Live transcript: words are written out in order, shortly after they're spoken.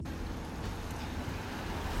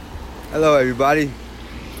Hello, everybody.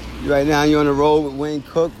 Right now, you're on the road with Wayne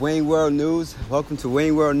Cook, Wayne World News. Welcome to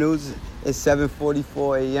Wayne World News. It's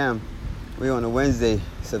 7:44 a.m. We're on a Wednesday,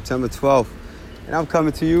 September 12th. And I'm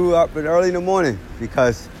coming to you up early in the morning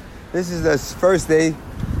because this is the first day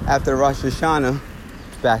after Rosh Hashanah,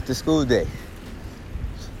 back to school day.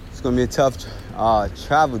 It's going to be a tough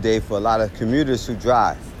travel day for a lot of commuters who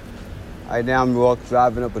drive. Right now, I'm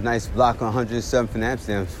driving up a nice block on 107th and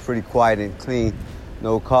Amsterdam. It's pretty quiet and clean,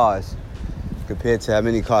 no cars, compared to how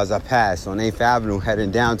many cars I passed on 8th Avenue heading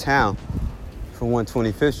downtown from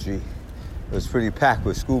 125th Street. It was pretty packed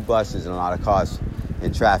with school buses and a lot of cars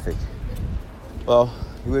in traffic. Well,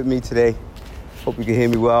 you're with me today. Hope you can hear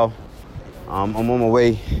me well. I'm on my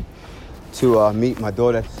way to meet my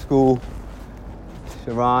daughter at school.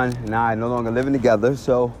 Sharon and I are no longer living together,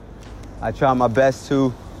 so I try my best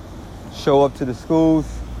to show up to the schools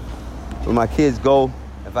where my kids go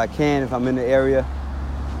if I can, if I'm in the area.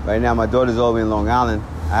 Right now, my daughter's all the way in Long Island.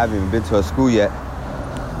 I haven't even been to her school yet.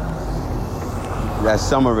 That's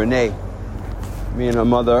Summer Renee. Me and her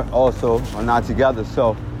mother also are not together.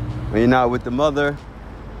 So when you're not with the mother,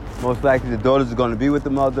 most likely the daughters are going to be with the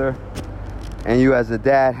mother. And you as a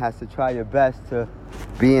dad has to try your best to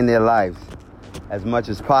be in their lives as much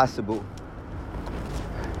as possible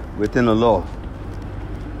within the law.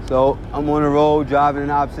 So I'm on the road driving in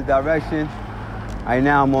the opposite direction. Right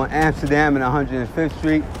now I'm on Amsterdam and 105th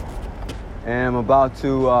Street, and I'm about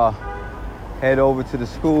to head over to the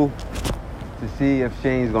school to see if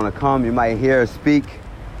Shane's gonna come. You might hear her speak.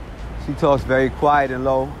 She talks very quiet and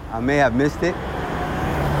low. I may have missed it,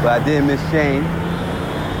 but I did miss Shane.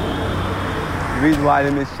 The reason why I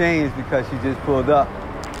didn't miss Shane is because she just pulled up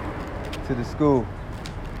to the school,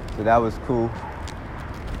 so that was cool.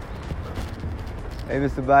 Hey,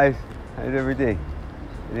 Mr. Bice, how's everything?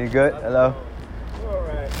 Anything good? Hello? All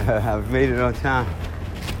right. I've made it on time.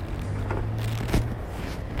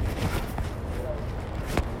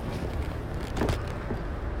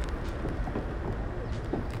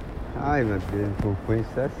 Hi, my beautiful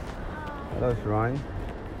princess. Hello, Sharon.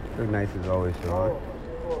 Look nice as always, Sharon.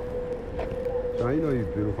 Sharon, you know you're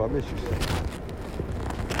beautiful. I miss you so.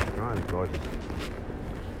 Sharon is gorgeous.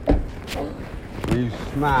 When you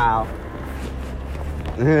smile.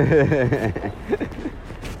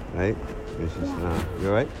 Right? Miss you smile. You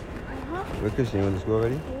alright? Where's Christian? You want to school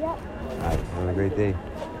already? Yep. Alright, have a great day.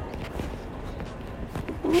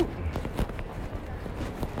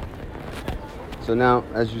 So now,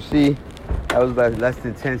 as you see, that was about less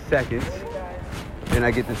than 10 seconds. Then I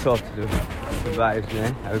get to talk to the vibes,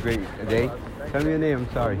 man. Have a great day. Tell me your name,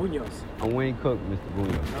 I'm sorry. Munoz. I'm Wayne Cook, Mr.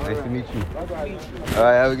 Munoz. Nice to meet you.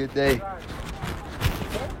 Alright, have a good day.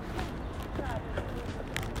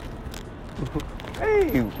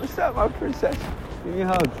 Hey, what's up, my princess? Give me a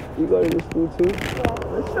hug. You go to the school too? Yeah.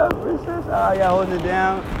 What's up, princess? Oh, y'all holding it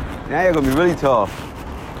down? Now you're gonna be really tall.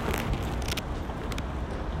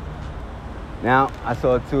 Now, I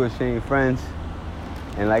saw two of Shane's friends,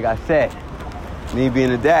 and like I said, me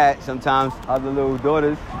being a dad, sometimes other little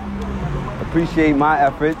daughters appreciate my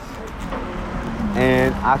efforts,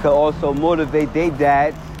 and I could also motivate their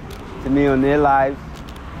dads to me on their lives,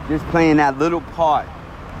 just playing that little part.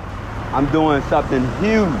 I'm doing something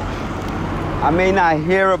huge. I may not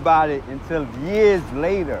hear about it until years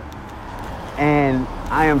later, and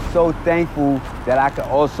I am so thankful that I can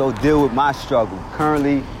also deal with my struggle.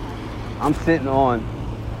 Currently, I'm sitting on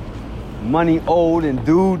money owed and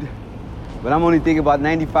dude, but I'm only thinking about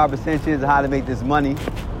 95% chance of how to make this money.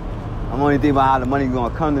 I'm only thinking about how the money's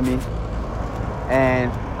gonna come to me,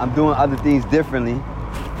 and I'm doing other things differently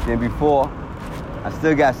than before. I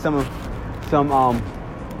still got some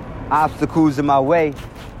obstacles in my way,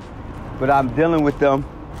 but I'm dealing with them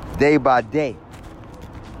day by day.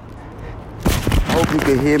 I hope you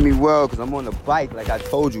can hear me well because I'm on the bike, like I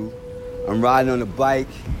told you. I'm riding on the bike,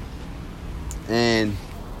 and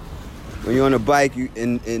when you're on a bike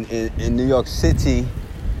in New York City,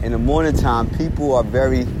 in the morning time, people are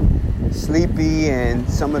very sleepy, and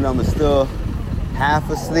some of them are still half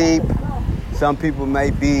asleep. Some people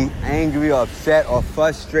may be angry or upset or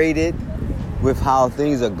frustrated with how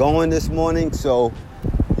things are going this morning, so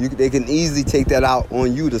they can easily take that out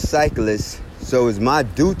on you, the cyclist. So it's my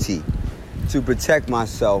duty to protect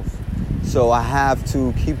myself. So I have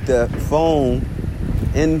to keep the phone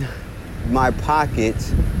in my pocket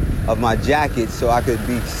of my jacket so I could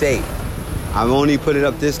be safe. I'm only put it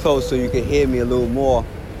up this close so you can hear me a little more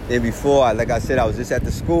than before. Like I said, I was just at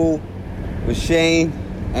the school with Shane,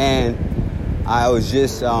 and I was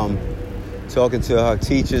just talking to her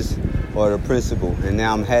teachers or the principal, and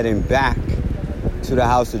now I'm heading back to the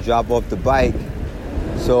house to drop off the bike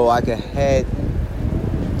so I can head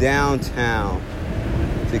downtown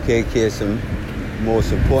to take care of some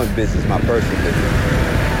most important business, my personal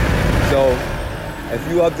business. So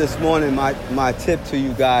if you up this morning, my tip to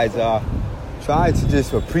you guys are try to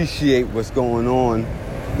just appreciate what's going on,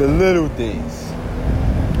 the little things.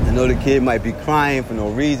 I know the kid might be crying for no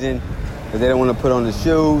reason because they don't want to put on the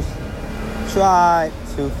shoes. Try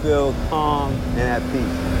to feel calm and at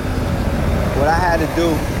peace. What I had to do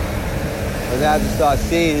was I had to start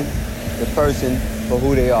seeing the person for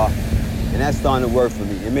who they are. And that's starting to work for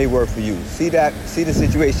me. It may work for you. See the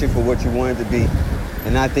situation for what you want it to be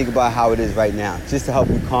and not think about how it is right now, just to help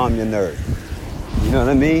you calm your nerves. You know what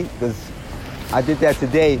I mean? Because I did that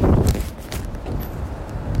today.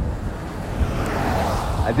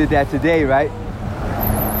 Right?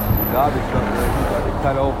 Garbage truck, about to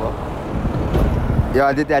cut over. Yo,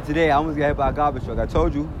 I did that today. I almost got hit by a garbage truck. I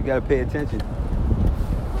told you, you gotta pay attention.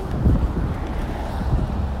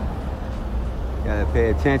 You gotta pay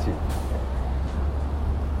attention.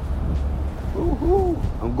 Woo-hoo.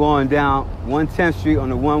 I'm going down 110th Street on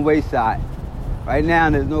the one-way side. Right now,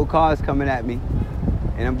 there's no cars coming at me.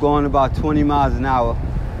 And I'm going about 20 miles an hour.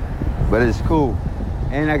 But it's cool.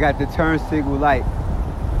 And I got the turn signal light,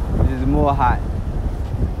 which is more hot.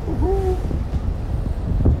 Woo-hoo.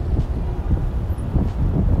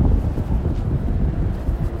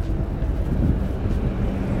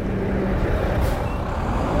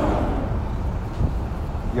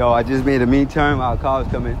 Yo, I just made a mean turn while cars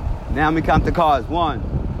coming. Now let me count the cars. 1,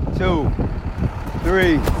 2,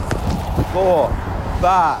 3, 4,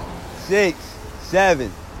 5, 6,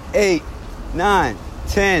 7, 8, 9,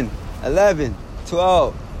 10, 11,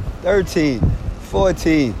 12, 13,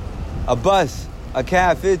 14, a bus, a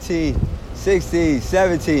cab, 15, 16,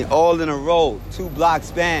 17, all in a row, 2 block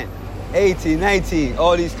span, 18, 19,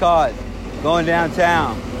 all these cars going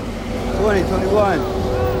downtown, 20, 21,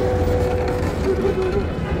 22,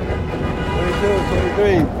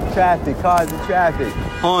 23. Traffic, cars in traffic,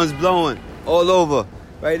 horns blowing all over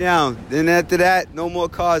right now. Then after that, no more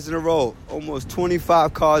cars in a row. Almost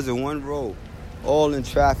 25 cars in one row, all in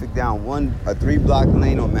traffic down a 3-block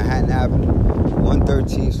lane on Manhattan Avenue.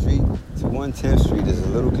 113th Street to 110th Street is a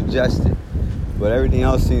little congested, but everything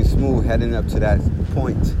else seems smooth heading up to that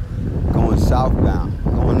point. Going southbound,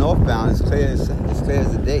 going northbound, it's clear as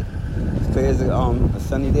the day. It's clear as a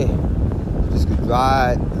sunny day. Just could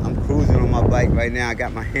ride. I'm cruising on my bike right now. I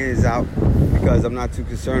got my hands out because I'm not too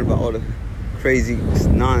concerned about all the crazy,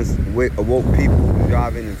 non-awoke people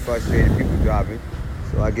driving and frustrated people driving.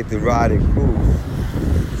 So I get to ride and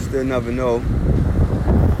cruise. Still never know.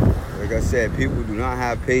 Like I said, people do not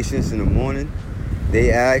have patience in the morning.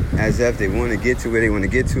 They act as if they want to get to where they want to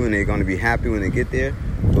get to and they're going to be happy when they get there.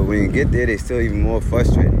 But when you get there, they're still even more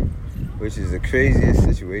frustrated, which is the craziest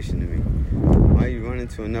situation to me. Why you run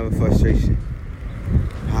into another frustration?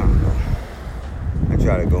 I don't know. I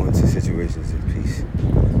try to go into situations in peace.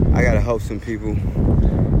 I gotta help some people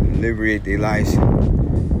liberate their lives. I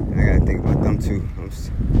gotta think about them too.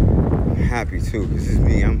 I'm happy too, because it's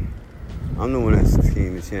me. I'm the one that's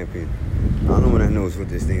king, the champion. I'm the one that knows what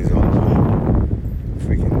this thing is all about.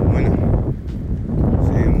 Freaking winner.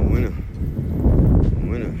 Say I'm a winner. I'm a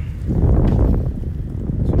winner.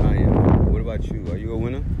 That's what I am. What about you? Are you a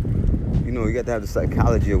winner? You know, you got to have the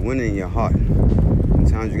psychology of winning in your heart.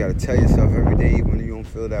 Sometimes you got to tell yourself every day, even when you don't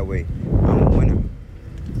feel that way, I'm a winner.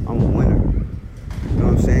 I'm a winner. You know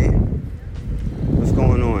what I'm saying? What's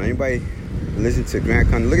going on? Anybody listen to Grant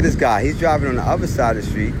Cardone? Look at this guy. He's driving on the other side of the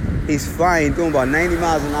street. He's flying, doing about 90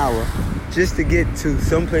 miles an hour just to get to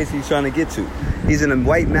some place he's trying to get to. He's in a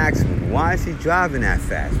white Maximum. Why is he driving that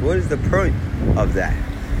fast? What is the point of that?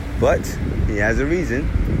 But he has a reason,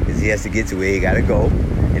 is he has to get to where he got to go.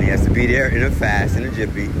 And he has to be there in a fast, in a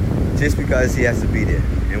jiffy, just because he has to be there.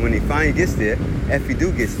 And when he finally gets there, if he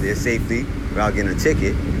gets there safely without getting a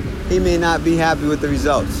ticket, he may not be happy with the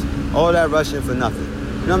results. All that rushing for nothing.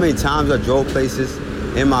 You know how many times I drove places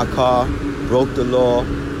in my car, broke the law,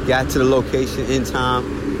 got to the location in time,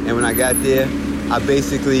 and when I got there, I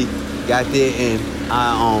basically got there and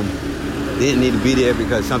I didn't need to be there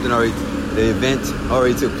because the event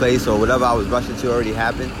already took place or whatever I was rushing to already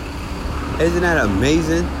happened. Isn't that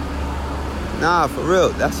amazing? Nah, for real,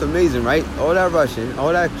 that's amazing, right? All that rushing,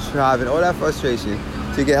 all that driving, all that frustration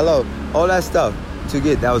to get, all that stuff to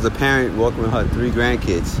get. That was a parent walking with her 3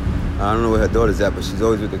 grandkids. I don't know where her daughter's at, but she's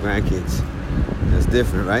always with the grandkids. That's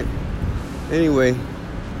different, right? Anyway,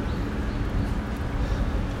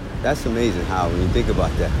 that's amazing how, when you think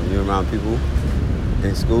about that, when you're around people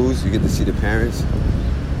in schools, you get to see the parents,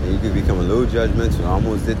 and you can become a little judgmental. I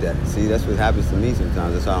almost did that. See, that's what happens to me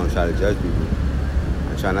sometimes. That's why I don't try to judge people.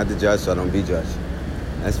 I try not to judge so I don't be judged.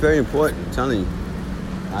 That's very important, I'm telling you.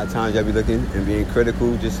 A lot of times y'all be looking and being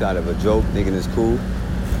critical just out of a joke, thinking it's cool.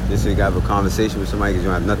 Just so you can have a conversation with somebody because you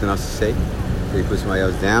don't have nothing else to say. So you put somebody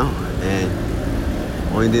else down, and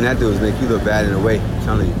only thing that do is make you look bad in a way, I'm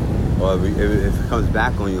telling you. Or if it comes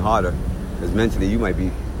back on you harder, because mentally you might be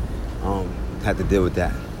have to deal with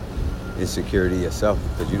that insecurity yourself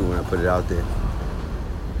because you don't want to put it out there.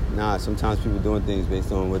 Nah, sometimes people doing things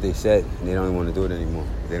based on what they said and they don't even want to do it anymore.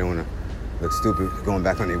 They don't want to look stupid going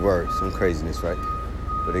back on their word. Some craziness, right?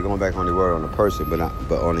 But they're going back on their word on the person, but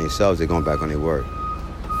on themselves, they're going back on their word.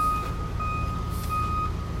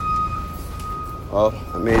 Well,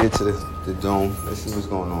 I made it to the dome. Let's see what's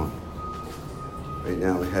going on. Right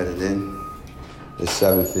now we're headed in. It's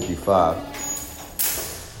 7:55.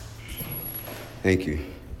 Thank you.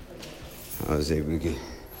 I was able to get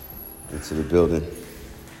into the building.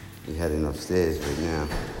 We're heading upstairs right now.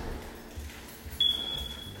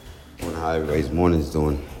 I wonder how everybody's morning's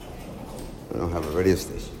doing. I don't have a radio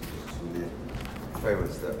station. Pray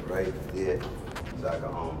one step right there. So I go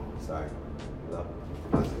home. Sorry. Hello?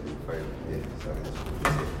 I said pray right there. So I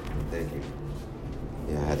can thank you.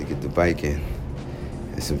 Yeah, I had to get the bike in.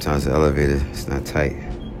 And sometimes the elevator is not tight.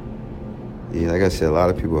 Yeah, like I said, a lot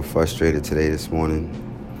of people are frustrated today, this morning.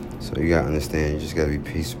 So you gotta understand, you just gotta be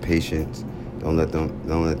patient. Don't let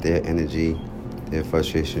their energy, their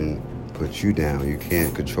frustration put you down. You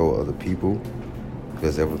can't control other people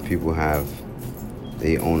because other people have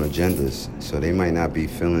their own agendas. So they might not be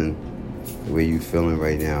feeling the way you feeling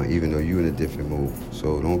right now, even though you're in a different mood.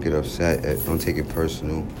 So don't get upset. Don't take it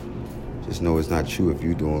personal. Just know it's not you if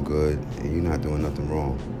you're doing good and you're not doing nothing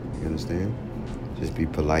wrong. You understand? Just be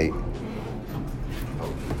polite.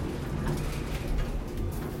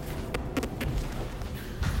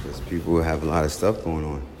 Because people have a lot of stuff going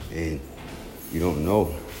on and you don't know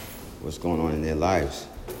what's going on in their lives.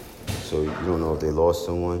 So you don't know if they lost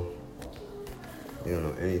someone. You don't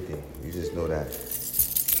know anything. You just know that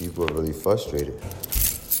people are really frustrated.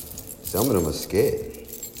 Some of them are scared.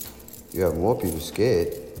 You have more people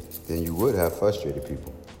scared than you would have frustrated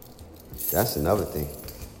people. That's another thing.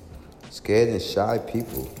 Scared and shy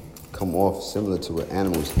people come off similar to what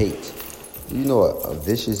animals hate. You know, a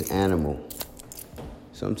vicious animal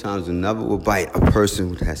sometimes will never will bite a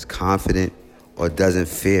person that's confident or doesn't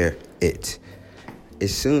fear it.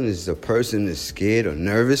 As soon as the person is scared or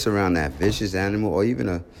nervous around that vicious animal, or even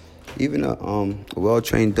a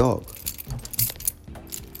well-trained dog,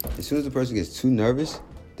 as soon as the person gets too nervous,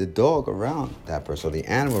 the dog around that person, or the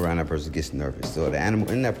animal around that person gets nervous. So the animal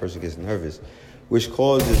in that person gets nervous, which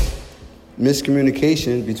causes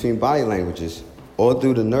miscommunication between body languages all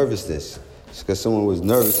through the nervousness. It's because someone was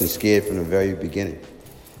nervous and scared from the very beginning.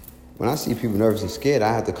 When I see people nervous and scared,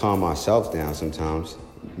 I have to calm myself down sometimes.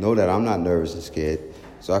 Know that I'm not nervous and scared,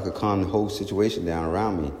 so I could calm the whole situation down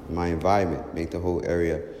around me, my environment, make the whole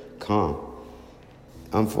area calm.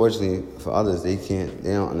 Unfortunately, for others, they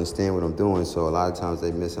don't understand what I'm doing, so a lot of times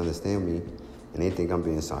they misunderstand me, and they think I'm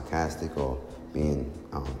being sarcastic or being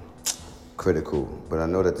critical. But I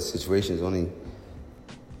know that the situation is only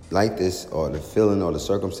like this, or the feeling or the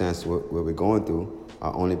circumstance what we're going through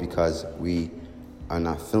are only because we are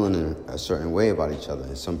not feeling in a certain way about each other.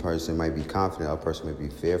 And some person might be confident, other person might be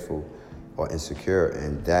fearful or insecure,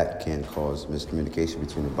 and that can cause miscommunication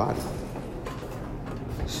between the body.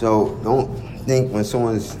 So don't think when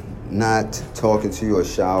someone's not talking to you or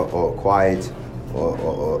shout or quiet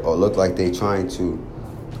or look like they're trying to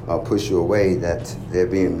push you away that they're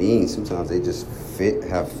being mean. Sometimes they just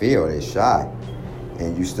have fear or they're shy.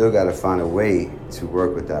 And you still got to find a way to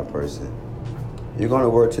work with that person. You're going to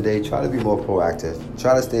work today, try to be more proactive.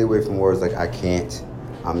 Try to stay away from words like I can't,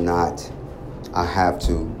 I'm not, I have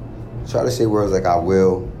to. Try to say words like I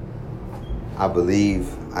will, I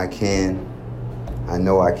believe, I can, I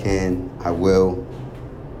know I can, I will.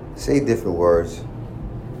 Say different words.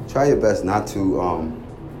 Try your best not to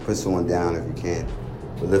put someone down if you can,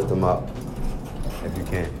 but lift them up if you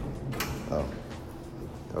can. All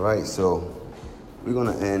right, so we're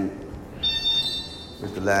going to end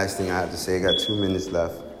with the last thing I have to say. I got 2 minutes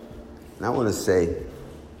left. And I want to say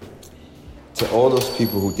to all those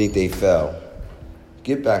people who think they fell,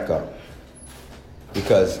 get back up.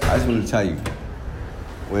 Because I just want to tell you,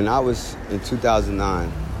 when I was in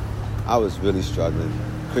 2009, I was really struggling.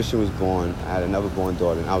 Christian was born. I had another born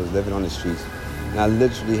daughter, and I was living on the streets. And I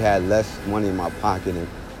literally had less money in my pocket,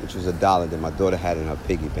 which was $1, than my daughter had in her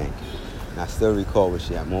piggy bank. And I still recall when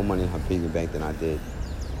she had more money in her piggy bank than I did.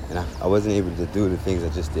 And I wasn't able to do the things I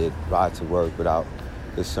just did, ride to work without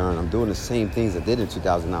concern. I'm doing the same things I did in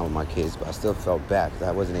 2009 with my kids, but I still felt bad because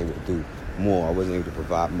I wasn't able to do more. I wasn't able to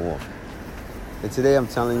provide more. And today I'm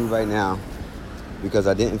telling you right now, because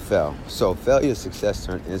I didn't fail. So failure is success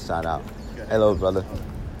turned inside out. Hello, brother.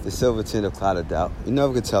 The silver tint of cloud of doubt. You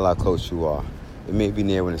never can tell how close you are. It may be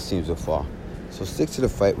near when it seems afar. So stick to the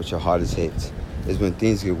fight with your hardest hits. It's when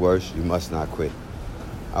things get worse, you must not quit.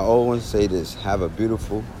 I always say this: have a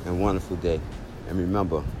beautiful and wonderful day. And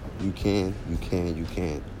remember, you can.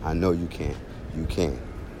 I know you can. You can.